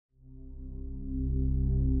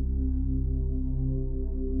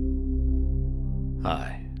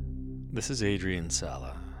Hi, this is Adrian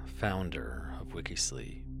Sala, founder of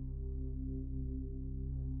Wikisleep.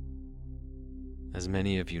 As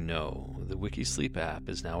many of you know, the Wikisleep app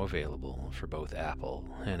is now available for both Apple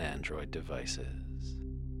and Android devices.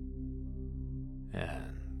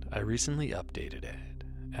 And I recently updated it,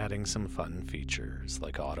 adding some fun features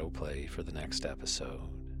like autoplay for the next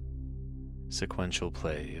episode, sequential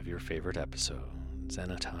play of your favorite episodes,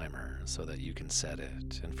 and a timer so that you can set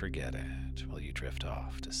it and forget it while you drift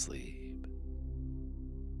off to sleep.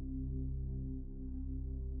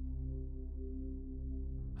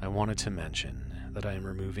 I wanted to mention that I am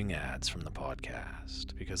removing ads from the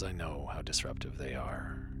podcast because I know how disruptive they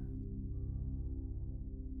are.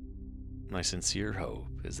 My sincere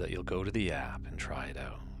hope is that you'll go to the app and try it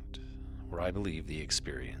out, where I believe the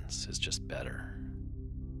experience is just better.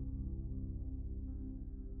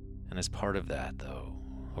 And as part of that, though,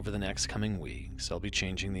 over the next coming weeks, I'll be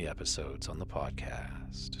changing the episodes on the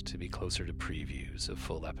podcast to be closer to previews of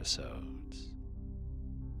full episodes,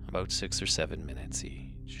 about 6 or 7 minutes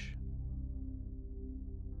each.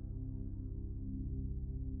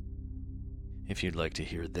 If you'd like to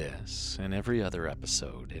hear this and every other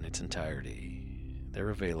episode in its entirety,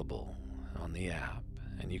 they're available on the app,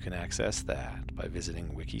 and you can access that by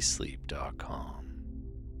visiting wikisleep.com.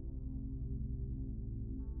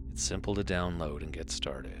 It's simple to download and get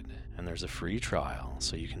started, and there's a free trial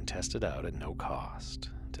so you can test it out at no cost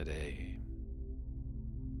today.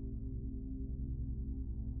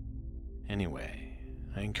 Anyway,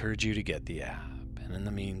 I encourage you to get the app, and in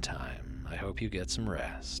the meantime, I hope you get some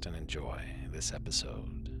rest and enjoy this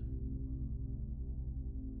episode.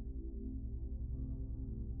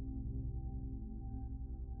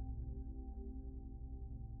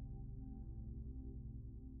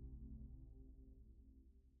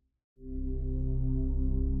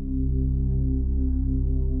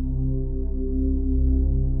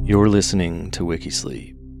 You're listening to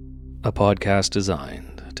Wikisleep, a podcast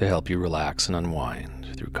designed to help you relax and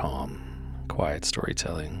unwind through calm, quiet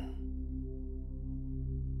storytelling.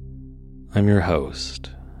 I'm your host,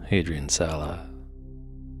 Adrian Sala.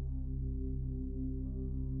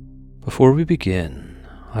 Before we begin,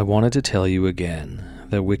 I wanted to tell you again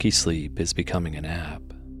that Wikisleep is becoming an app.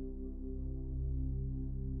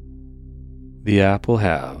 The app will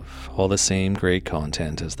have all the same great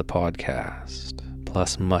content as the podcast,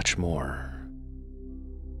 plus much more.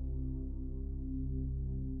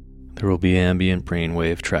 There will be ambient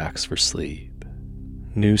brainwave tracks for sleep,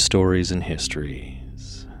 new stories and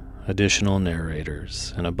histories, additional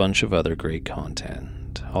narrators, and a bunch of other great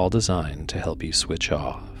content, all designed to help you switch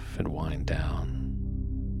off and wind down.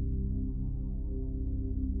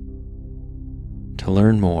 To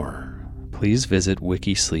learn more, please visit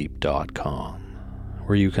wikisleep.com,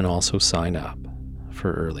 where you can also sign up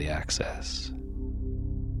for early access.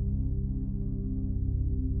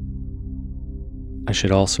 I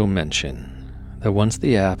should also mention that once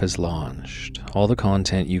the app is launched, all the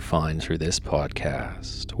content you find through this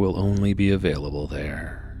podcast will only be available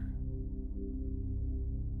there.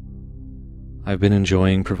 I've been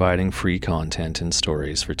enjoying providing free content and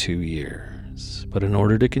stories for 2 years, but in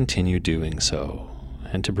order to continue doing so,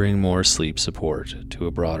 and to bring more sleep support to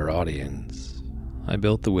a broader audience, I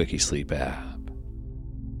built the Wikisleep app.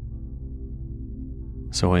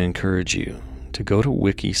 So I encourage you to go to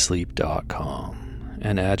wikisleep.com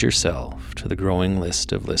and add yourself to the growing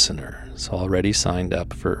list of listeners already signed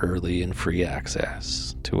up for early and free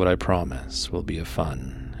access to what I promise will be a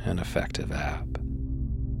fun and effective app.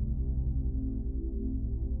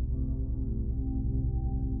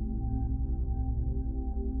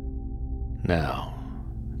 Now,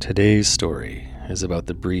 today's story is about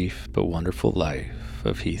the brief but wonderful life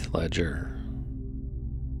of Heath Ledger.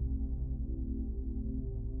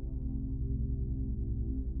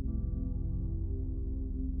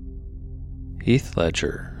 Heath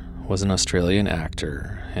Ledger was an Australian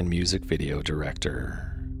actor and music video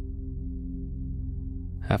director.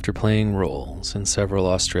 After playing roles in several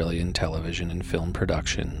Australian television and film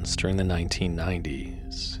productions during the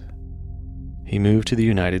 1990s, he moved to the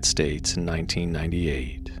United States in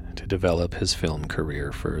 1998 to develop his film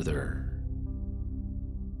career further.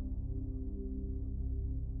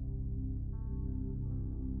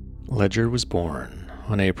 Ledger was born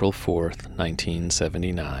on April 4th,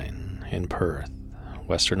 1979, in Perth,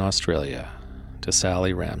 Western Australia, to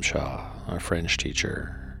Sally Ramshaw, a French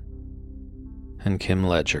teacher, and Kim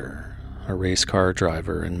Ledger, a race car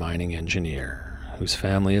driver and mining engineer whose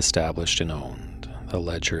family established and owned the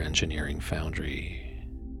Ledger Engineering Foundry.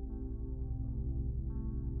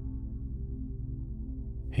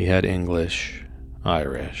 He had English,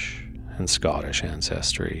 Irish, and Scottish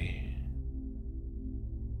ancestry.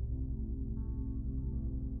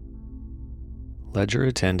 Ledger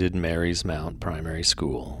attended Mary's Mount Primary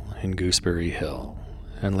School in Gooseberry Hill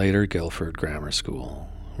and later Guildford Grammar School,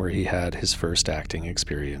 where he had his first acting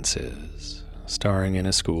experiences, starring in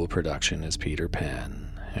a school production as Peter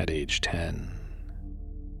Pan at age 10.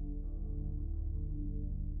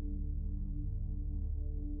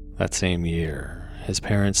 That same year, his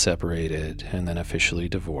parents separated and then officially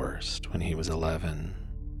divorced when he was 11.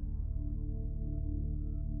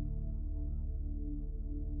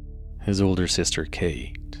 His older sister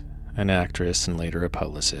Kate, an actress and later a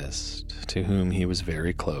publicist, to whom he was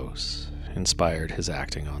very close, inspired his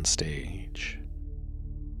acting on stage.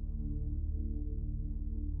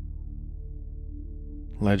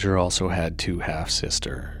 Ledger also had two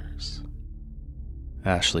half-sisters.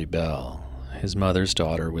 Ashley Bell, his mother's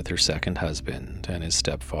daughter with her second husband and his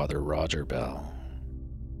stepfather Roger Bell.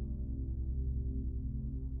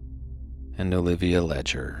 And Olivia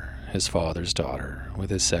Ledger, his father's daughter with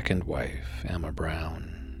his second wife, Emma Brown.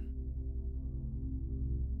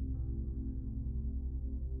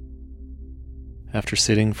 After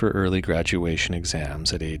sitting for early graduation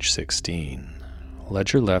exams at age 16,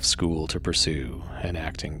 Ledger left school to pursue an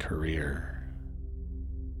acting career.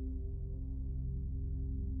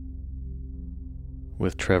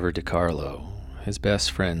 With Trevor DiCarlo, his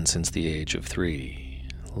best friend since the age of 3,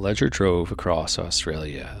 Ledger drove across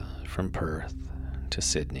Australia from Perth to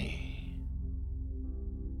Sydney.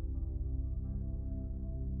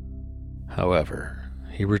 However,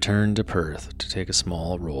 he returned to Perth to take a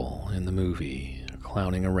small role in the movie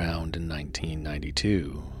Clowning Around in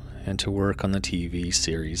 1992 and to work on the TV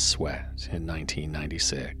series Sweat in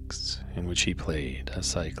 1996, in which he played a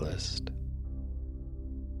cyclist.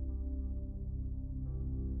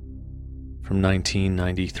 From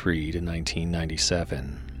 1993 to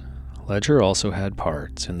 1997, Ledger also had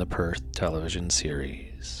parts in the Perth television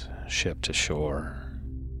series Ship to Shore,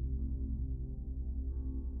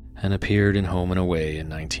 and appeared in Home and Away in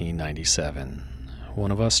 1997,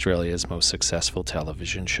 one of Australia's most successful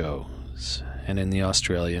television shows, and in the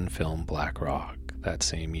Australian film Black Rock that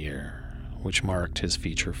same year, which marked his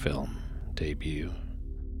feature film debut.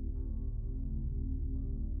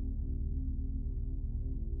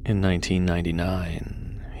 In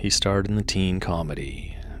 1999, he starred in the teen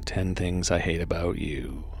comedy 10 Things I Hate About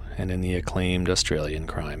You, and in the acclaimed Australian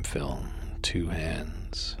crime film Two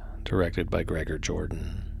Hands, directed by Gregor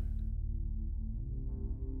Jordan.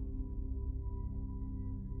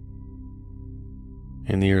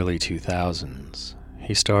 In the early 2000s,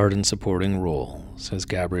 he starred in supporting roles as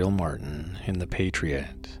Gabriel Martin in The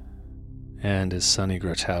Patriot and as Sonny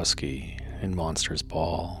Grotowski in Monsters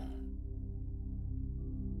Ball.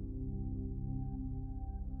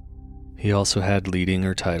 He also had leading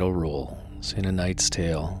or title roles in A Knight's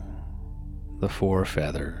Tale, The Four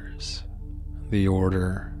Feathers, The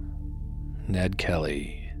Order, Ned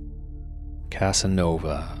Kelly,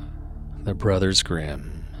 Casanova, The Brothers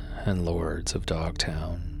Grimm, and Lords of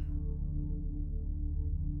Dogtown.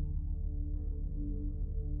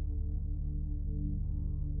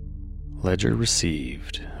 Ledger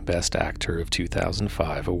received Best Actor of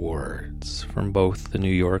 2005 awards from both the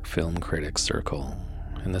New York Film Critics Circle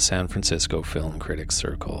and the San Francisco Film Critics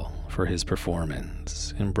Circle for his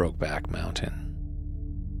performance in Brokeback Mountain.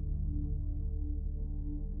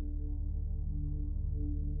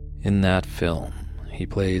 In that film, he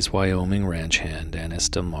plays Wyoming ranch hand Ennis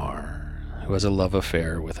DeMar, who has a love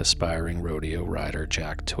affair with aspiring rodeo rider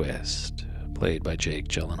Jack Twist, played by Jake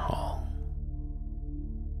Gyllenhaal.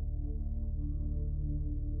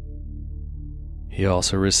 He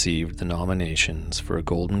also received the nominations for a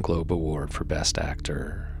Golden Globe Award for Best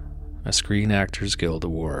Actor, a Screen Actors Guild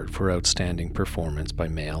Award for Outstanding Performance by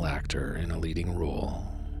Male Actor in a Leading Role,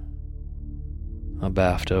 a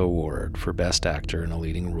BAFTA Award for Best Actor in a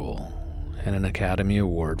Leading Role, and an Academy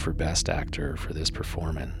Award for Best Actor for this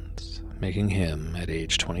performance, making him, at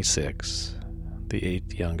age 26, the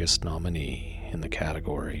 8th youngest nominee in the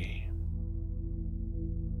category.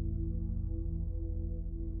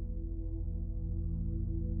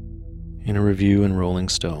 In a review in Rolling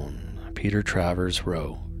Stone, Peter Travers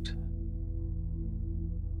wrote,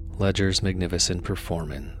 "Ledger's magnificent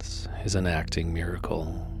performance is an acting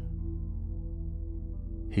miracle.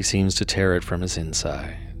 He seems to tear it from his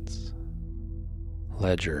insides.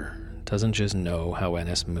 Ledger doesn't just know how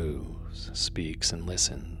Ennis moves, speaks, and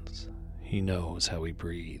listens. He knows how he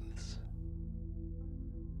breathes.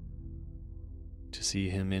 To see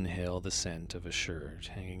him inhale the scent of a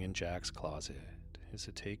shirt hanging in Jack's closet is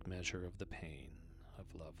to take measure of the pain of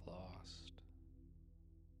love lost."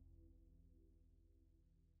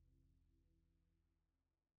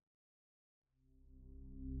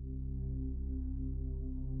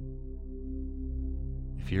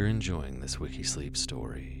 If you're enjoying this WikiSleep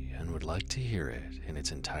story and would like to hear it in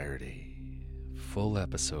its entirety, full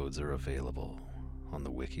episodes are available on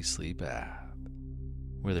the WikiSleep app,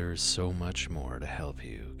 where there is so much more to help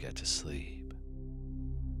you get to sleep.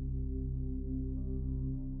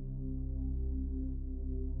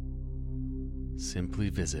 Simply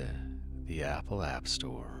visit the Apple App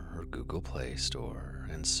Store or Google Play Store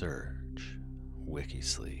and search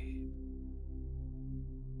WikiSleep.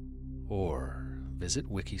 Or visit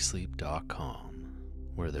wikisleep.com,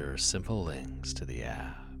 where there are simple links to the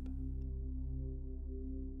app.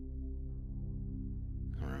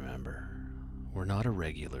 And remember, we're not a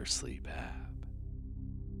regular sleep app.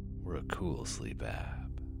 We're a cool sleep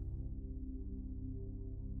app.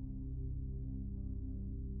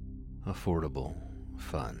 Affordable,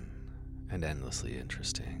 fun, and endlessly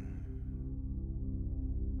interesting.